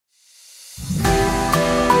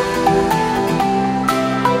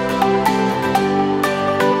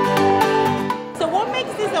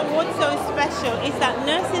special is that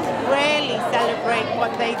nurses rarely celebrate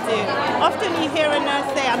what they do. Often you hear a nurse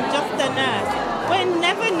say, I'm just a nurse. We're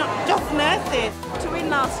never not just nurses. To win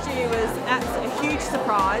last year was a huge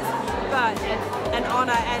surprise, but an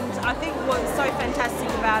honour, and I think what's so fantastic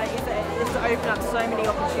about it is that it's opened up so many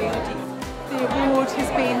opportunities. The award has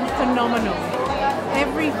been phenomenal.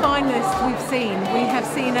 Every finalist we've seen, we have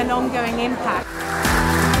seen an ongoing impact.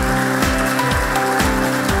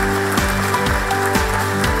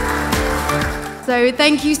 So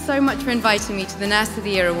thank you so much for inviting me to the Nurse of the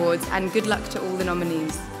Year Awards, and good luck to all the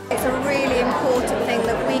nominees. It's a really important thing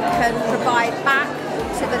that we can provide back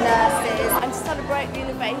to the nurses. And celebrate the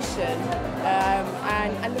innovation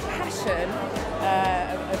and the passion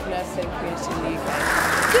of nursing community in the UK.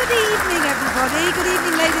 Good evening everybody, good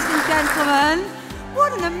evening ladies and gentlemen.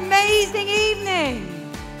 What an amazing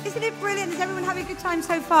evening! Isn't it brilliant? Is everyone having a good time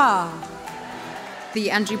so far?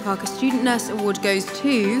 The Andrew Parker Student Nurse Award goes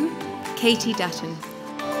to Katie Dutton.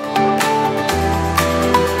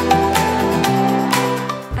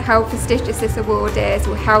 How prestigious this award is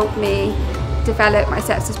will help me develop my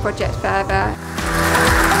sepsis project further.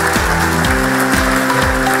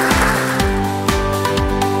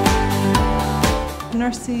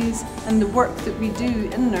 Nurses and the work that we do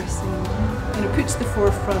in nursing, put to the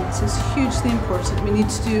forefront is hugely important. We need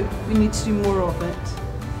to do more of it.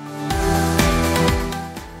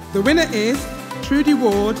 The winner is Trudy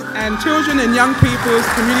Ward and Children and Young People's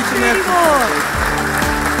Community Nursing.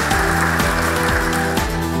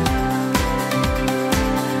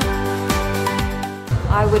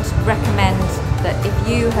 I would recommend that if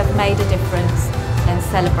you have made a difference, then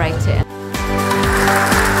celebrate it.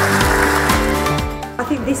 I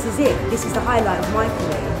think this is it. This is the highlight of my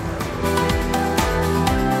career.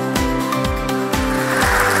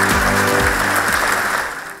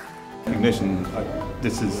 Recognition.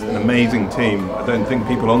 This is an amazing team. I don't think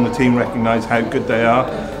people on the team recognise how good they are.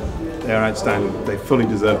 They are outstanding. They fully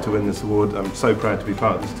deserve to win this award. I'm so proud to be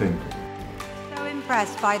part of this team. So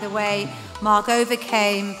impressed by the way Mark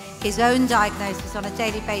overcame his own diagnosis on a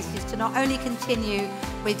daily basis to not only continue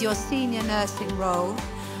with your senior nursing role,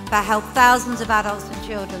 but help thousands of adults and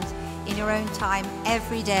children in your own time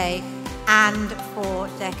every day and for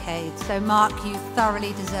decades. So Mark, you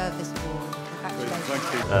thoroughly deserve this award.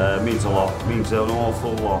 Thank you. Means a lot, means an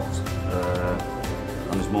awful lot,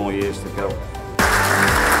 and there's more years to go.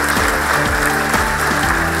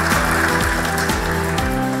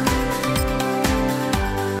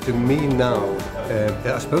 To me now,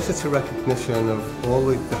 I suppose it's a recognition of all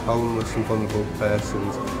of the homeless and vulnerable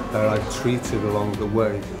persons that I've treated along the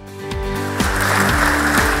way.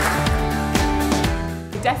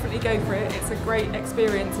 Definitely go for it. It's a great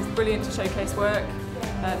experience. It's brilliant to showcase work.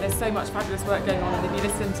 There's so much fabulous work going on, and if you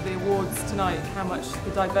listen to the awards tonight, how much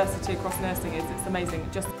the diversity across nursing is, it's amazing.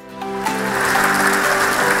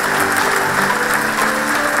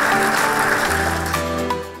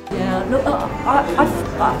 Yeah, look,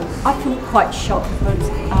 I feel quite shocked, but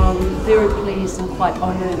very pleased and quite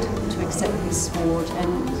honoured to accept this award,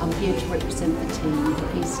 and I'm here to represent the team, the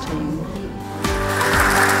Peace team.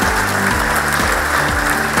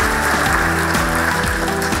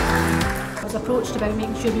 I was approached about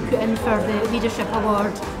making sure we put in for the Leadership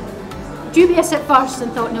Award. Dubious at first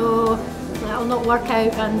and thought, no, that'll not work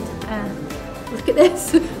out, and look at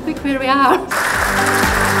this, look where we are.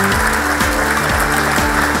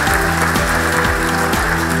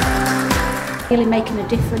 Really making a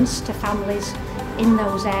difference to families in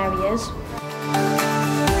those areas.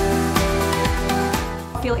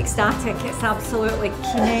 I feel ecstatic, it's absolutely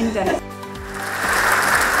tremendous.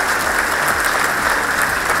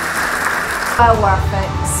 Well worth it,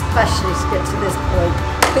 especially to get to this point.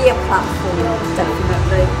 Be a platform,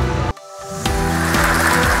 definitely.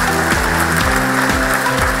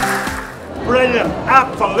 Brilliant,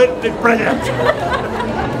 absolutely brilliant.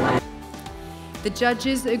 The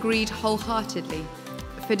judges agreed wholeheartedly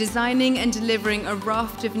for designing and delivering a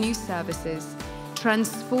raft of new services,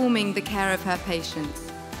 transforming the care of her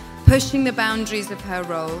patients, pushing the boundaries of her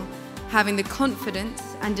role, having the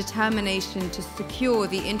confidence and determination to secure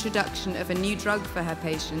the introduction of a new drug for her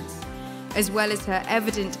patients, as well as her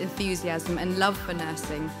evident enthusiasm and love for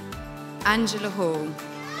nursing. Angela Hall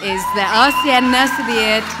is the RCN Nurse of the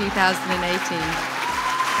Year 2018.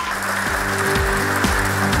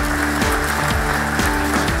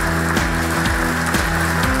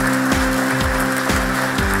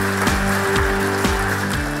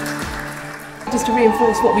 Just a real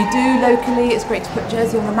reinforce what we do locally. It's great to put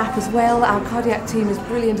Jersey on the map as well. Our cardiac team is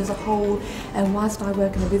brilliant as a whole, and whilst I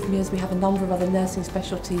work in arrhythmias, we have a number of other nursing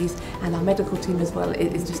specialties, and our medical team as well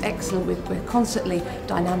is just excellent. We're constantly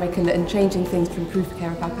dynamic and changing things to improve the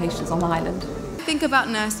care of our patients on Ireland. When I think about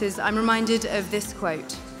nurses, I'm reminded of this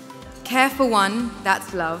quote: care for one,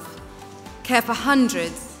 that's love. Care for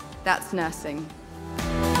hundreds, that's nursing.